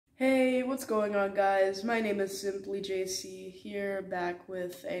Hey, what's going on, guys? My name is Simply JC here, back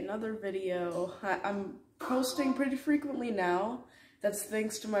with another video. I'm posting pretty frequently now. That's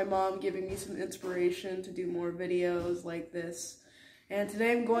thanks to my mom giving me some inspiration to do more videos like this. And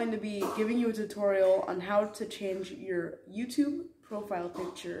today I'm going to be giving you a tutorial on how to change your YouTube profile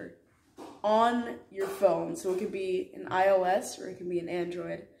picture on your phone. So it could be an iOS or it can be an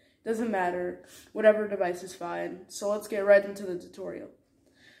Android. Doesn't matter. Whatever device is fine. So let's get right into the tutorial.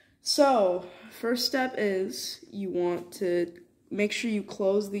 So, first step is you want to make sure you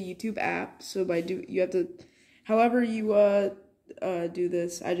close the YouTube app. So you have to, however you do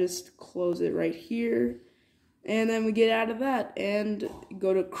this, I just close it right here. And then we get out of that and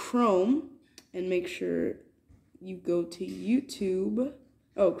go to Chrome and make sure you go to YouTube.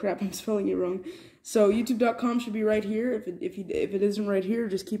 Oh crap, I'm spelling it wrong. So youtube.com should be right here. If it isn't right here,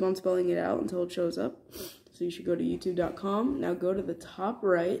 just keep on spelling it out until it shows up. So you should go to youtube.com. Now go to the top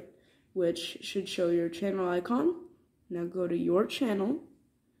right, which should show your channel icon. Now go to your channel,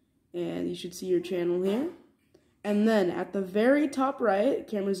 and you should see your channel here. And then at the very top right,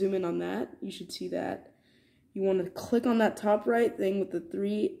 camera zoom in on that, you should see that. You want to click on that top right thing with the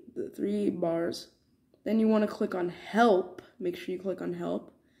three bars. Then you want to click on help. Make sure you click on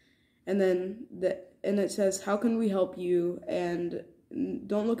help. And then it says, how can we help you? And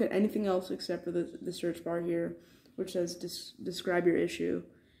don't look at anything else except for the search bar here, which says describe your issue.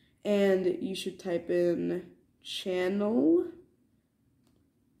 And you should type in channel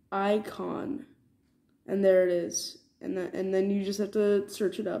icon. And there it is. And then you just have to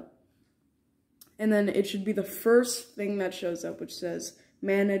search it up. And then it should be the first thing that shows up, which says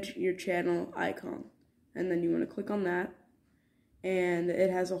manage your channel icon. And then you want to click on that. And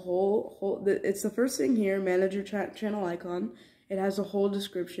it has a it's the first thing here, manage your channel icon. It has a whole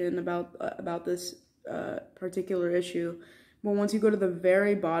description about this particular issue. But once you go to the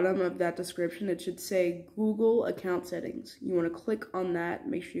very bottom of that description, it should say Google account settings. You want to click on that.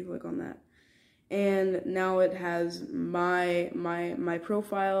 Make sure you click on that. And now it has my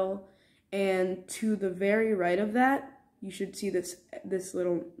profile, and to the very right of that, you should see this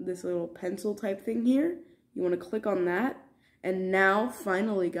little pencil type thing here. You want to click on that. And now,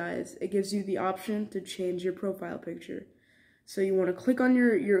 finally, guys, it gives you the option to change your profile picture. So you want to click on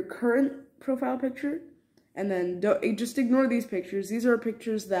your current profile picture, and then just ignore these pictures. These are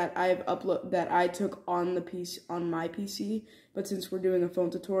pictures that I took on my PC. But since we're doing a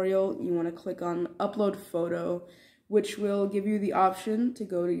phone tutorial, you want to click on Upload Photo, which will give you the option to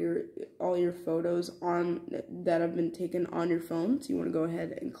go to all your photos that have been taken on your phone. So you want to go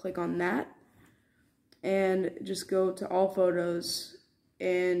ahead and click on that. And just go to all photos,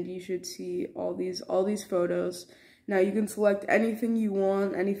 and you should see all these photos. Now you can select anything you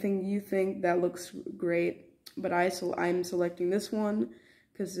want, anything you think that looks great, but I'm selecting this one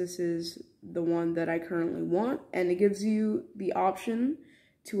because this is the one that I currently want, and it gives you the option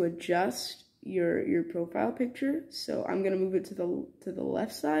to adjust your profile picture. So I'm gonna move it to the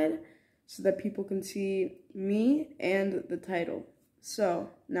left side so that people can see me and the title.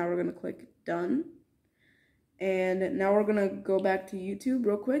 So now we're gonna click done. And now we're gonna go back to YouTube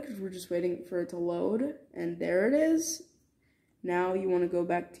real quick because we're just waiting for it to load. And there it is. Now you wanna go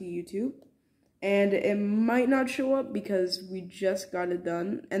back to YouTube. And it might not show up because we just got it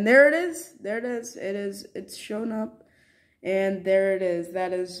done. And there it is. There it is. It's shown up. And there it is.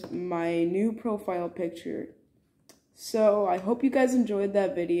 That is my new profile picture. So I hope you guys enjoyed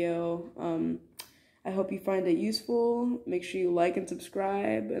that video. I hope you find it useful. Make sure you like and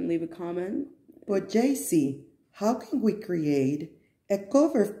subscribe and leave a comment. But JC, how can we create a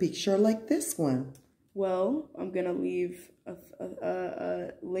cover picture like this one? Well, I'm going to leave a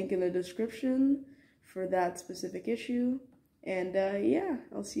link in the description for that specific issue. And yeah,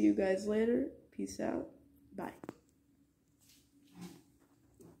 I'll see you guys later. Peace out. Bye.